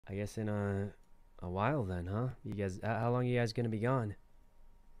I guess in a while then, huh? You guys, how long are you guys gonna be gone?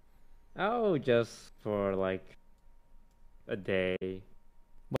 Oh, just for like a day.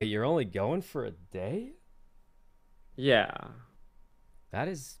 Wait, you're only going for a day? Yeah. That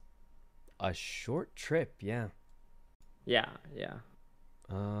is a short trip, yeah. Yeah, yeah.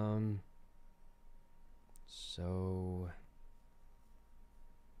 Um, so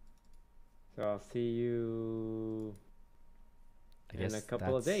So I'll see you I in a guess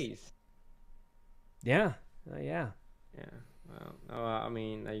couple of that's days. yeah, yeah. Yeah. Well, no, I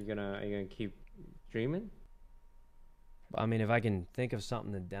mean, are you gonna keep dreaming? I mean, if I can think of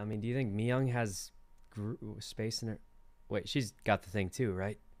something to, I mean, do you think Myung has space in her? Wait, she's got the thing too,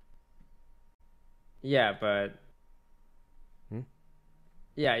 right? Yeah, but Hmm?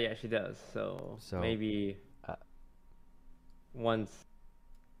 yeah, she does. So So, maybe uh, once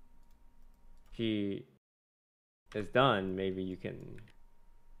she is done, maybe you can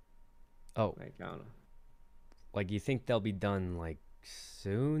oh, like I don't know. like you think they'll be done like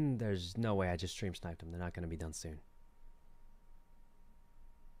soon? There's no way I just stream sniped them. They're not gonna be done soon.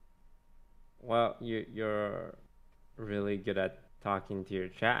 Well, you're really good at talking to your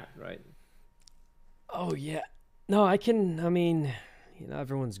chat, right? Oh yeah. No, I can. I mean,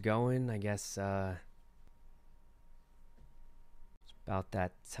 everyone's going. I guess it's about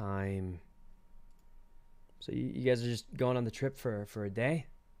that time. So you guys are just going on the trip for a day,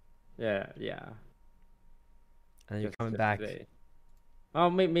 Yeah, yeah. and then you're coming Just back. today. Oh,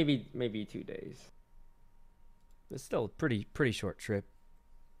 maybe 2 days. It's still a pretty short trip.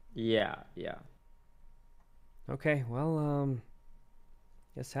 Yeah, yeah. Okay, well,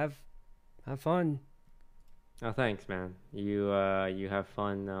 guess have fun. Oh, thanks, man. You have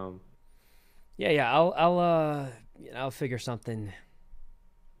fun. Yeah, yeah. I'll figure something.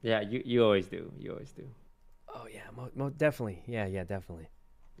 Yeah, you always do. You always do. Oh yeah, definitely. Yeah, yeah, definitely.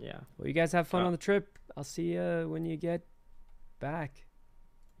 Yeah. Well, you guys have fun Oh, on the trip. I'll see you when you get back.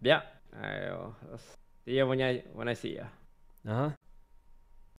 yeah. I'll see you when I see you. Uh huh.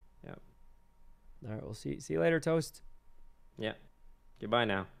 Yeah. All right, we'll see you later, Toast. Yeah. Goodbye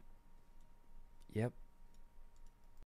now. Yep.